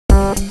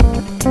Hi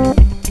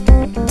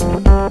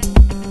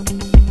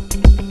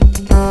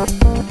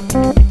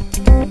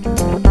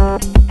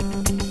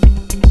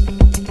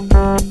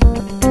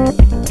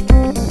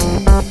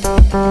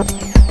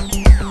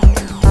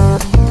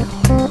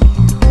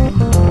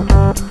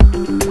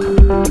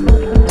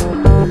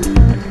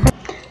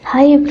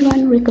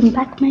everyone, welcome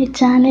back my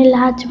channel.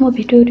 आज मैं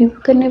video review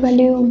करने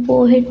वाली हूँ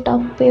वो है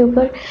टॉप पे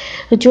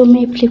ऊपर जो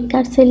मैं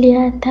फ्लिपकार्ट से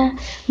लिया था।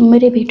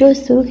 मेरे वीडियो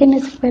शुरू करने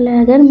से पहले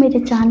अगर मेरे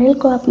चैनल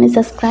को आपने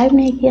सब्सक्राइब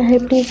नहीं किया है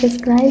प्लीज़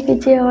सब्सक्राइब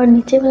कीजिए और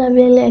नीचे वाला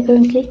बेल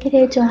आइकन क्लिक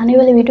करिए जो आने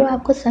वाले वीडियो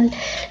आपको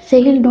से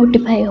ही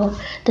नोटिफाई हो।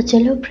 तो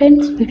चलो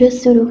फ्रेंड्स वीडियो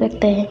शुरू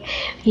करते हैं।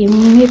 ये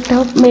मैंने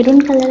टॉप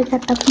मेरून कलर का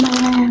टॉप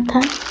मंगाया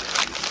था,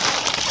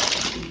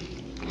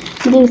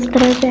 मुझे इस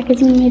तरह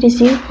पैकेजिंग में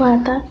रिसीव हुआ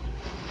था।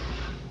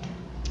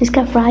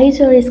 इसका प्राइस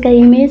और इसका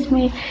इमेज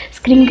मैं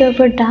स्क्रीन के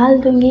ऊपर डाल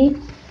दूंगी।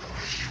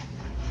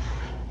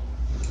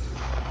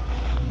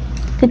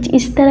 कुछ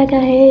इस तरह का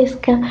है,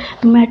 इसका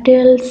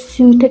मटेरियल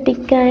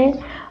सिंथेटिक का है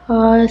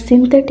और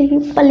सिंथेटिक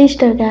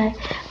पॉलिस्टर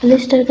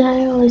का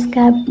है और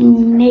इसका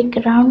नेक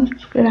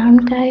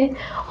राउंड का है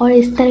और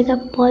इस तरह का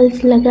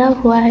पल्स लगा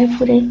हुआ है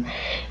पूरे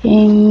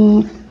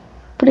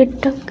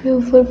टक के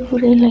ऊपर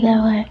पूरे लगा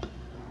हुआ है।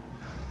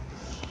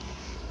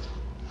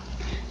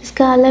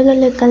 इसका अलग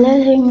अलग कलर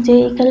है, मुझे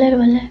ये कलर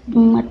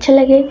वाला अच्छा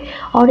लगे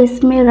और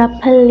इसमें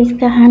रफल,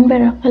 इसका हैंड में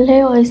रफल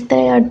है और इस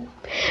तरह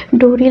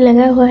डोरी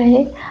लगा हुआ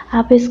है।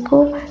 आप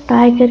इसको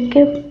टाई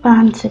करके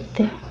बांध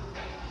सकते हैं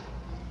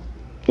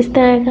इस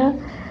तरह का।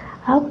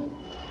 आप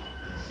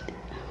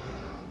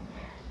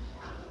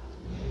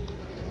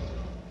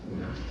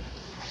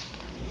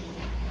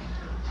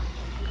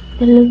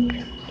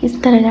लुक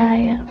इस तरह का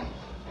आएगा।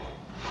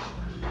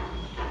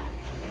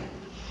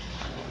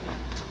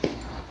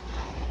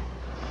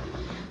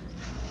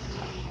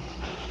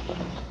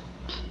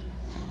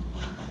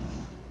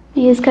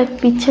 ये इसका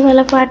पीछे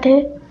वाला पार्ट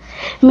है।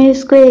 मैं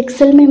इसको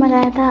एक्सेल में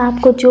मंगाया था,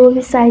 आपको जो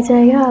भी साइज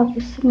आएगा आप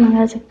उससे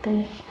मंगा सकते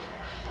हैं।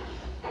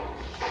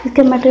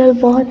 इसका मटेरियल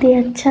बहुत ही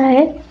अच्छा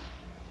है,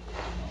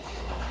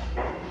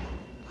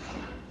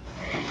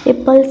 ये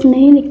पल्स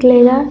नहीं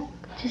निकलेगा,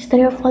 जिस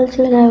तरह पल्स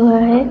लगा हुआ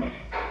है।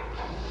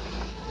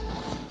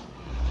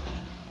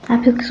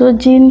 आप इसको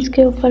जीन्स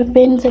के ऊपर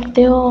पहन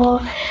सकते हो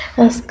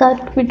और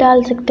स्कर्ट भी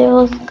डाल सकते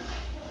हो।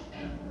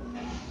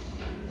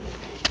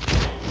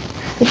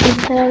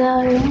 इस तरह का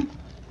है,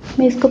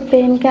 मैं इसको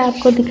पहन के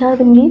आपको दिखा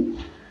दूंगी।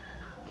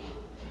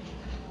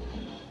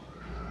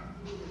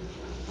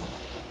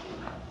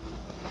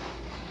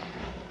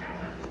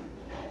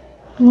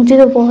 मुझे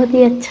तो बहुत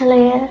ही अच्छा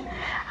लगा है।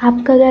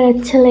 आपका अगर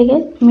अच्छा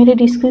लगे मेरे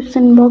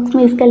डिस्क्रिप्शन बॉक्स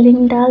में इसका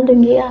लिंक डाल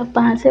दूंगी, आप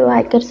वहाँ से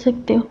बाय कर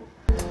सकते हो।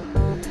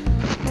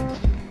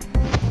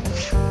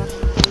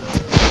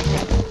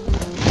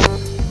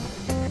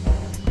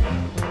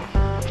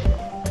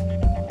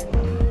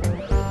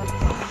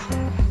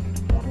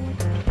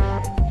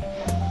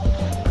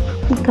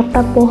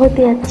 कपड़ा बहुत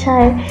ही अच्छा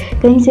है,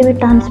 कहीं से भी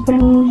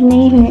ट्रांसपेरेंट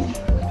नहीं है।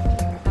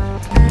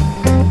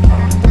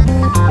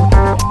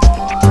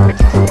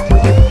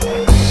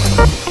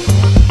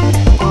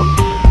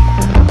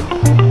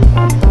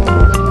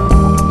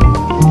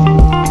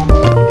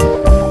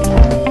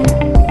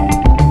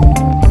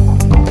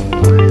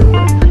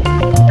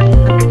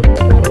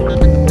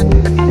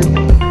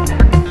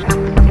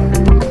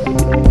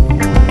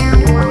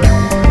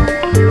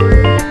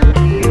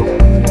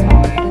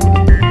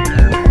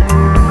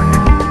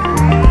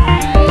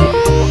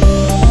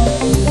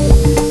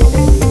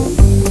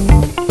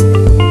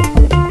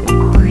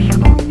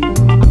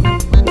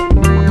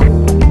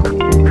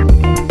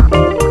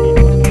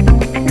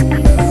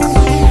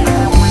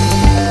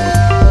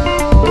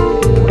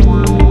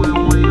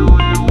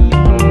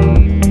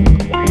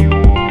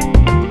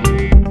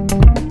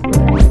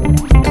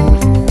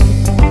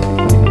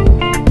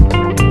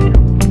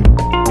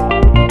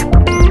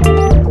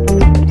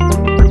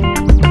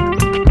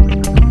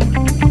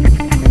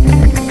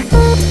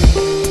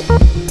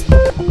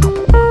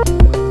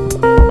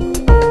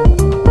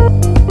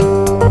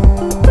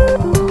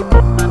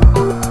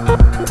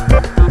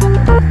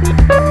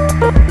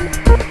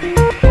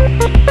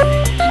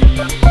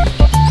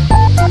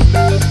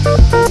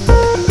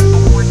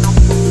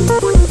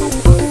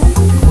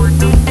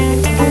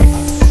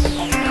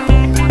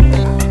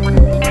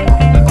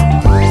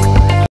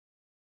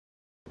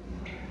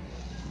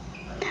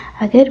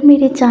 अगर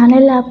मेरे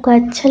चैनल आपको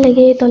अच्छा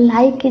लगे तो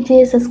लाइक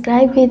कीजिए,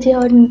 सब्सक्राइब कीजिए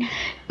और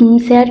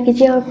शेयर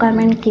कीजिए और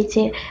कमेंट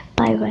कीजिए।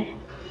 Bye bye.